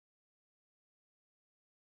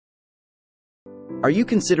Are you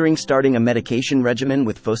considering starting a medication regimen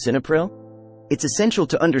with Fosinopril? It's essential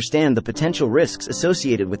to understand the potential risks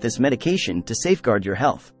associated with this medication to safeguard your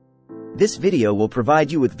health. This video will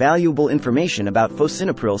provide you with valuable information about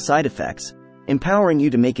Fosinopril side effects, empowering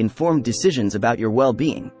you to make informed decisions about your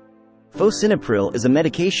well-being. Fosinopril is a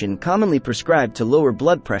medication commonly prescribed to lower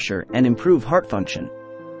blood pressure and improve heart function.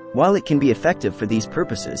 While it can be effective for these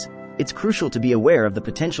purposes, it's crucial to be aware of the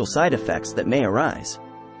potential side effects that may arise.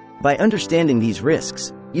 By understanding these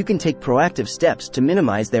risks, you can take proactive steps to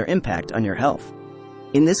minimize their impact on your health.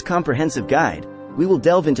 In this comprehensive guide, we will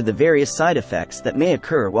delve into the various side effects that may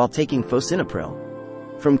occur while taking Fosinopril.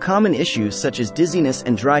 From common issues such as dizziness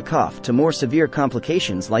and dry cough to more severe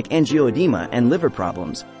complications like angioedema and liver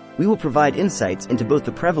problems, we will provide insights into both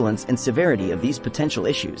the prevalence and severity of these potential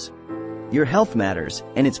issues. Your health matters,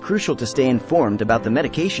 and it's crucial to stay informed about the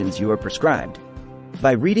medications you are prescribed.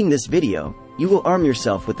 By reading this video, you will arm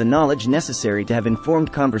yourself with the knowledge necessary to have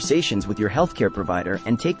informed conversations with your healthcare provider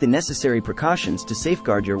and take the necessary precautions to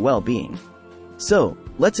safeguard your well-being. So,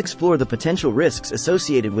 let's explore the potential risks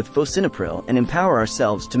associated with Fosinopril and empower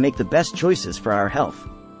ourselves to make the best choices for our health.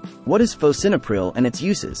 What is Fosinopril and its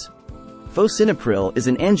uses? Fosinopril is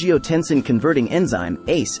an angiotensin-converting enzyme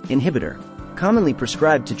 (ACE) inhibitor, commonly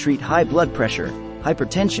prescribed to treat high blood pressure,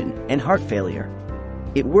 hypertension, and heart failure.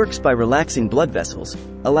 It works by relaxing blood vessels,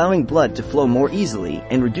 allowing blood to flow more easily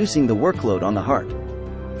and reducing the workload on the heart.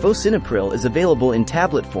 Fosinopril is available in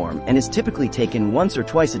tablet form and is typically taken once or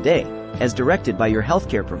twice a day, as directed by your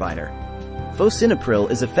healthcare provider.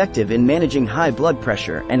 Fosinopril is effective in managing high blood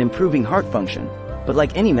pressure and improving heart function, but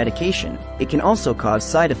like any medication, it can also cause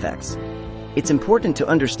side effects. It's important to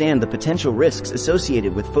understand the potential risks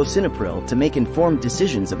associated with Fosinopril to make informed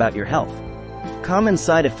decisions about your health. Common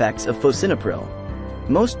side effects of Fosinopril.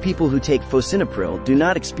 Most people who take Fosinopril do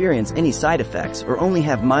not experience any side effects or only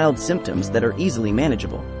have mild symptoms that are easily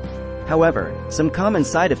manageable. However, some common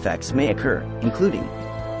side effects may occur, including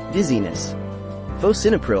dizziness.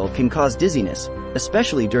 Fosinopril can cause dizziness,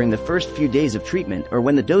 especially during the first few days of treatment or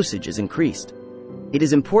when the dosage is increased. It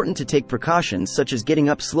is important to take precautions such as getting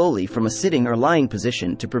up slowly from a sitting or lying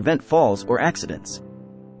position to prevent falls or accidents.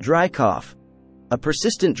 Dry cough. A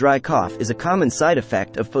persistent dry cough is a common side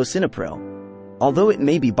effect of Fosinopril. Although it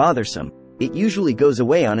may be bothersome, it usually goes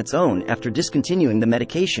away on its own after discontinuing the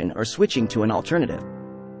medication or switching to an alternative.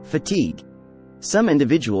 Fatigue. Some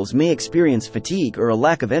individuals may experience fatigue or a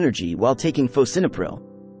lack of energy while taking Fosinopril.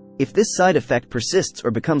 If this side effect persists or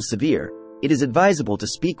becomes severe, it is advisable to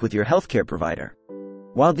speak with your healthcare provider.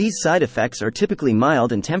 While these side effects are typically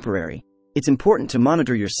mild and temporary, it's important to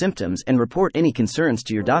monitor your symptoms and report any concerns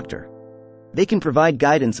to your doctor. They can provide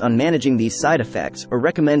guidance on managing these side effects or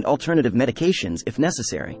recommend alternative medications if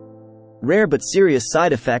necessary. Rare but serious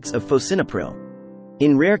side effects of Fosinopril.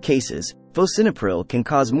 In rare cases, Fosinopril can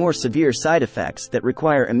cause more severe side effects that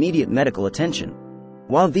require immediate medical attention.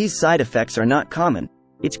 While these side effects are not common,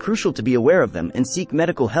 it's crucial to be aware of them and seek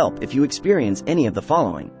medical help if you experience any of the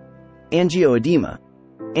following. Angioedema.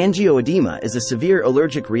 Angioedema is a severe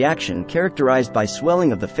allergic reaction characterized by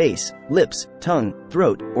swelling of the face, lips, tongue,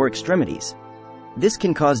 throat, or extremities. This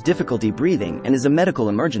can cause difficulty breathing and is a medical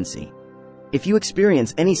emergency. If you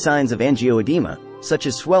experience any signs of angioedema, such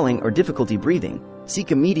as swelling or difficulty breathing,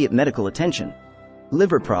 seek immediate medical attention.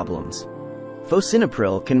 Liver problems.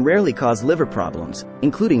 Fosinopril can rarely cause liver problems,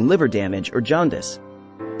 including liver damage or jaundice.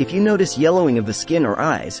 If you notice yellowing of the skin or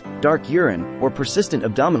eyes, dark urine, or persistent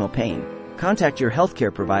abdominal pain, contact your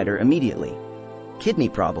healthcare provider immediately. Kidney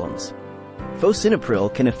problems.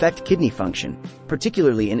 Fosinopril can affect kidney function,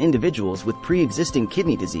 particularly in individuals with pre-existing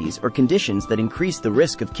kidney disease or conditions that increase the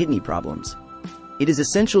risk of kidney problems. It is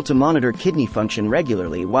essential to monitor kidney function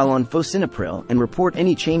regularly while on Fosinopril and report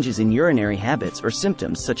any changes in urinary habits or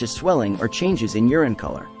symptoms such as swelling or changes in urine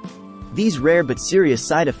color. These rare but serious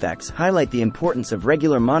side effects highlight the importance of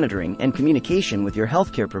regular monitoring and communication with your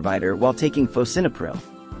healthcare provider while taking Fosinopril.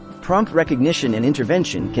 Prompt recognition and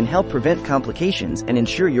intervention can help prevent complications and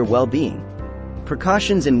ensure your well-being.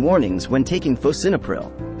 Precautions and warnings when taking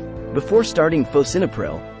Fosinopril. Before starting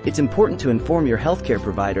Fosinopril, it's important to inform your healthcare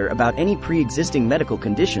provider about any pre-existing medical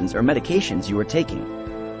conditions or medications you are taking.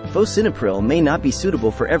 Fosinopril may not be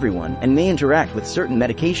suitable for everyone and may interact with certain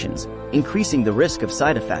medications, increasing the risk of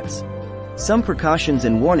side effects. Some precautions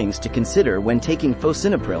and warnings to consider when taking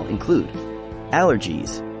Fosinopril include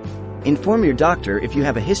allergies. Inform your doctor if you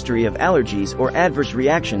have a history of allergies or adverse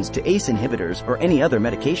reactions to ACE inhibitors or any other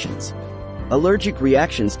medications. Allergic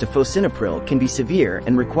reactions to Fosinopril can be severe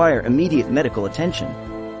and require immediate medical attention.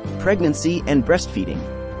 Pregnancy and breastfeeding.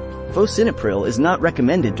 Fosinopril is not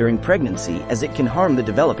recommended during pregnancy as it can harm the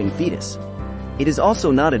developing fetus. It is also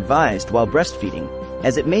not advised while breastfeeding,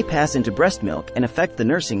 as it may pass into breast milk and affect the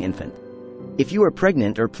nursing infant. If you are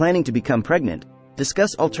pregnant or planning to become pregnant,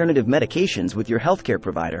 discuss alternative medications with your healthcare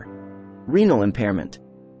provider. Renal impairment.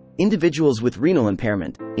 Individuals with renal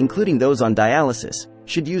impairment, including those on dialysis,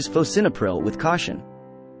 should use Fosinopril with caution.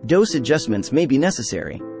 Dose adjustments may be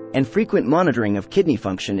necessary, and frequent monitoring of kidney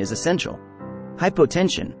function is essential.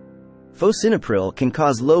 Hypotension. Fosinopril can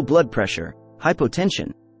cause low blood pressure,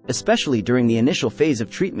 hypotension, especially during the initial phase of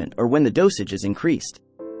treatment or when the dosage is increased.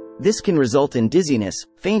 This can result in dizziness,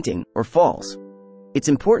 fainting, or falls. It's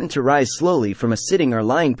important to rise slowly from a sitting or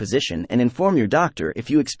lying position and inform your doctor if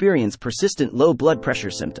you experience persistent low blood pressure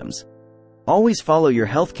symptoms. Always follow your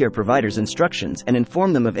healthcare provider's instructions and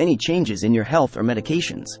inform them of any changes in your health or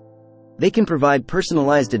medications. They can provide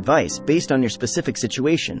personalized advice based on your specific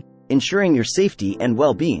situation, ensuring your safety and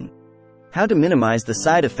well-being. How to minimize the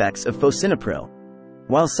side effects of Fosinopril.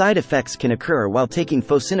 While side effects can occur while taking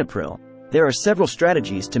Fosinopril, there are several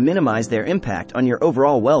strategies to minimize their impact on your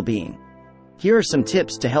overall well-being. Here are some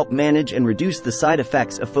tips to help manage and reduce the side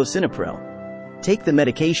effects of Fosinopril. Take the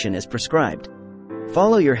medication as prescribed.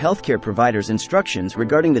 Follow your healthcare provider's instructions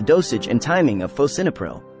regarding the dosage and timing of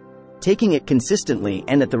Fosinopril. Taking it consistently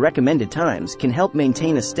and at the recommended times can help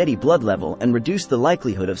maintain a steady blood level and reduce the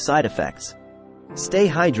likelihood of side effects. Stay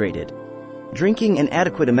hydrated. Drinking an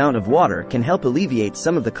adequate amount of water can help alleviate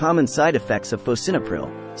some of the common side effects of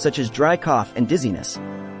Fosinopril, such as dry cough and dizziness.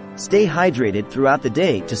 Stay hydrated throughout the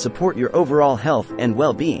day to support your overall health and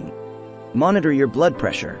well-being. Monitor your blood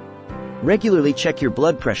pressure. Regularly check your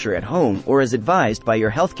blood pressure at home or as advised by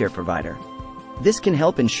your healthcare provider. This can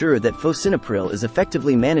help ensure that Fosinopril is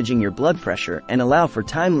effectively managing your blood pressure and allow for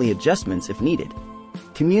timely adjustments if needed.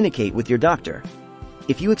 Communicate with your doctor.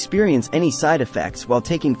 If you experience any side effects while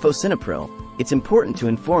taking Fosinopril, it's important to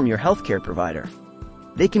inform your healthcare provider.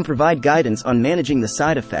 They can provide guidance on managing the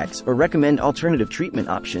side effects or recommend alternative treatment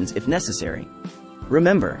options if necessary.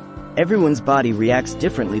 Remember, everyone's body reacts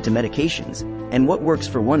differently to medications, and what works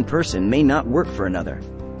for one person may not work for another.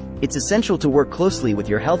 It's essential to work closely with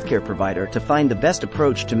your healthcare provider to find the best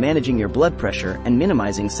approach to managing your blood pressure and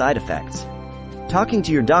minimizing side effects. Talking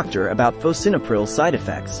to your doctor about Fosinopril side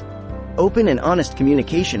effects. Open and honest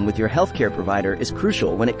communication with your healthcare provider is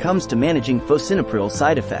crucial when it comes to managing Fosinopril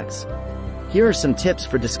side effects. Here are some tips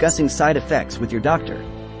for discussing side effects with your doctor.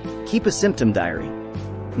 Keep a symptom diary.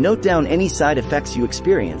 Note down any side effects you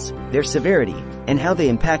experience, their severity, and how they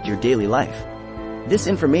impact your daily life. This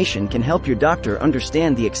information can help your doctor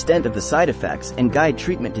understand the extent of the side effects and guide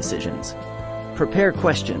treatment decisions. Prepare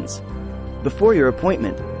questions. Before your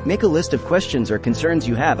appointment, make a list of questions or concerns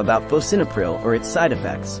you have about Fosinopril or its side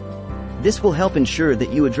effects. This will help ensure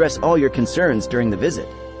that you address all your concerns during the visit.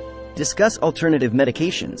 Discuss alternative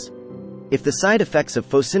medications. If the side effects of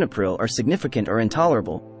Fosinopril are significant or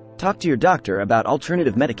intolerable, talk to your doctor about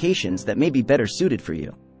alternative medications that may be better suited for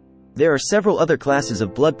you. There are several other classes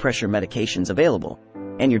of blood pressure medications available,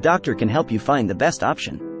 and your doctor can help you find the best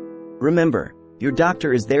option. Remember, your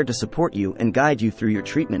doctor is there to support you and guide you through your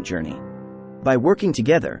treatment journey. By working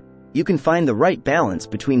together, you can find the right balance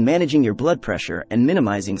between managing your blood pressure and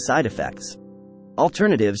minimizing side effects.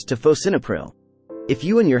 Alternatives to Fosinopril. If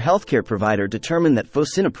you and your healthcare provider determine that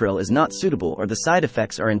Fosinopril is not suitable or the side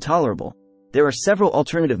effects are intolerable, there are several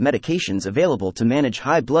alternative medications available to manage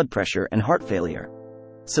high blood pressure and heart failure.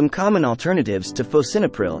 Some common alternatives to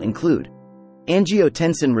Fosinopril include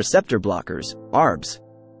angiotensin receptor blockers, ARBs.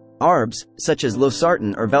 ARBs, such as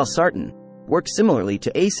losartan or valsartan, work similarly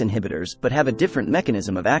to ACE inhibitors but have a different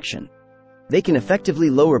mechanism of action. They can effectively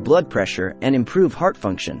lower blood pressure and improve heart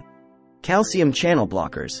function. Calcium channel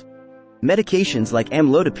blockers. Medications like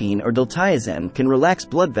amlodipine or diltiazem can relax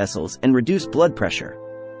blood vessels and reduce blood pressure.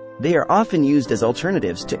 They are often used as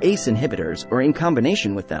alternatives to ACE inhibitors or in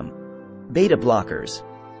combination with them. Beta blockers.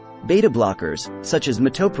 Beta blockers, such as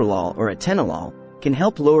metoprolol or atenolol, can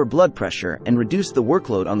help lower blood pressure and reduce the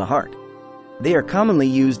workload on the heart. They are commonly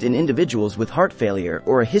used in individuals with heart failure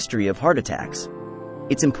or a history of heart attacks.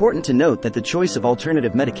 It's important to note that the choice of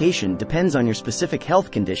alternative medication depends on your specific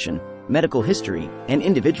health condition, medical history, and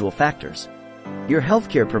individual factors. Your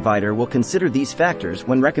healthcare provider will consider these factors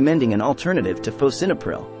when recommending an alternative to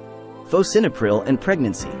Fosinopril. Fosinopril and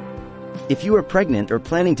pregnancy. If you are pregnant or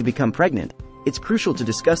planning to become pregnant, it's crucial to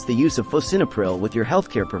discuss the use of Fosinopril with your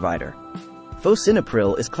healthcare provider.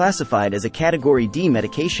 Fosinopril is classified as a Category D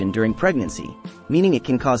medication during pregnancy, meaning it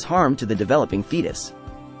can cause harm to the developing fetus.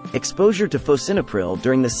 Exposure to Fosinopril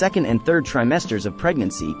during the second and third trimesters of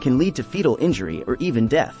pregnancy can lead to fetal injury or even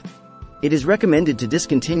death. It is recommended to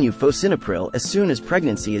discontinue Fosinopril as soon as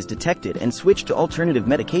pregnancy is detected and switch to alternative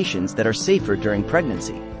medications that are safer during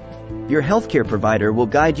pregnancy. Your healthcare provider will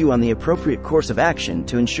guide you on the appropriate course of action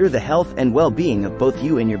to ensure the health and well-being of both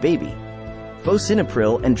you and your baby.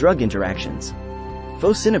 Fosinopril and drug interactions.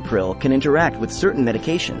 Fosinopril can interact with certain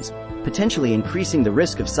medications, potentially increasing the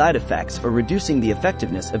risk of side effects or reducing the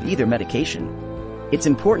effectiveness of either medication. It's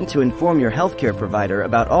important to inform your healthcare provider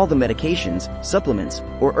about all the medications, supplements,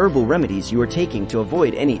 or herbal remedies you are taking to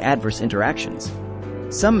avoid any adverse interactions.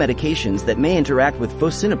 Some medications that may interact with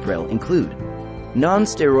fosinopril include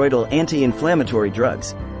non-steroidal anti-inflammatory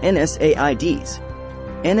drugs, NSAIDs.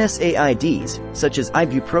 NSAIDs, such as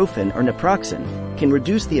ibuprofen or naproxen, can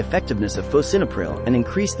reduce the effectiveness of fosinopril and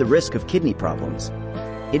increase the risk of kidney problems.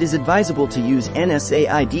 It is advisable to use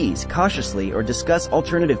NSAIDs cautiously or discuss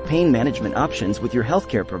alternative pain management options with your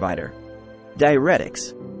healthcare provider.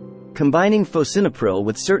 Diuretics. Combining fosinopril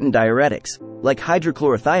with certain diuretics, like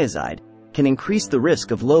hydrochlorothiazide, can increase the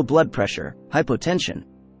risk of low blood pressure, hypotension.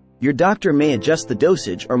 Your doctor may adjust the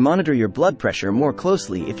dosage or monitor your blood pressure more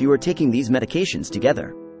closely if you are taking these medications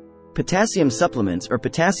together. Potassium supplements or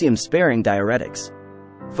potassium-sparing diuretics.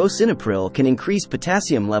 Fosinopril can increase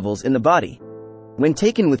potassium levels in the body. When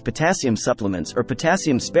taken with potassium supplements or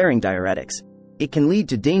potassium-sparing diuretics, it can lead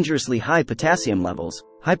to dangerously high potassium levels,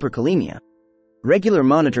 hyperkalemia. Regular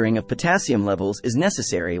monitoring of potassium levels is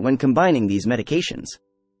necessary when combining these medications.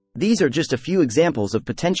 These are just a few examples of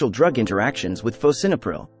potential drug interactions with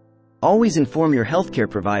fosinopril. Always inform your healthcare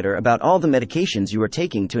provider about all the medications you are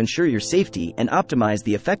taking to ensure your safety and optimize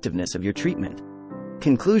the effectiveness of your treatment.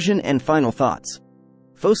 Conclusion and final thoughts.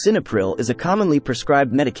 Fosinopril is a commonly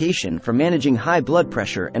prescribed medication for managing high blood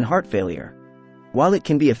pressure and heart failure. While it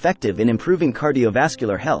can be effective in improving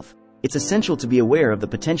cardiovascular health, it's essential to be aware of the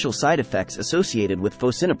potential side effects associated with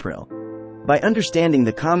fosinopril. By understanding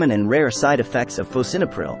the common and rare side effects of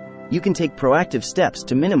fosinopril, you can take proactive steps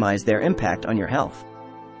to minimize their impact on your health.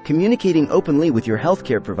 Communicating openly with your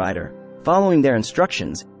healthcare provider, following their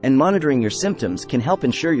instructions, and monitoring your symptoms can help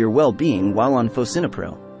ensure your well-being while on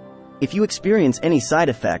fosinopril. If you experience any side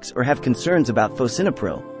effects or have concerns about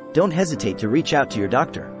fosinopril, don't hesitate to reach out to your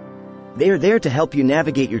doctor. They are there to help you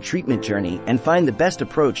navigate your treatment journey and find the best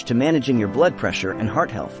approach to managing your blood pressure and heart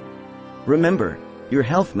health. Remember, your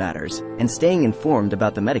health matters, and staying informed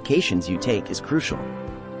about the medications you take is crucial.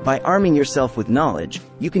 By arming yourself with knowledge,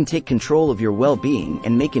 you can take control of your well-being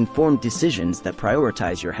and make informed decisions that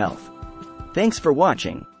prioritize your health. Thanks for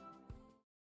watching.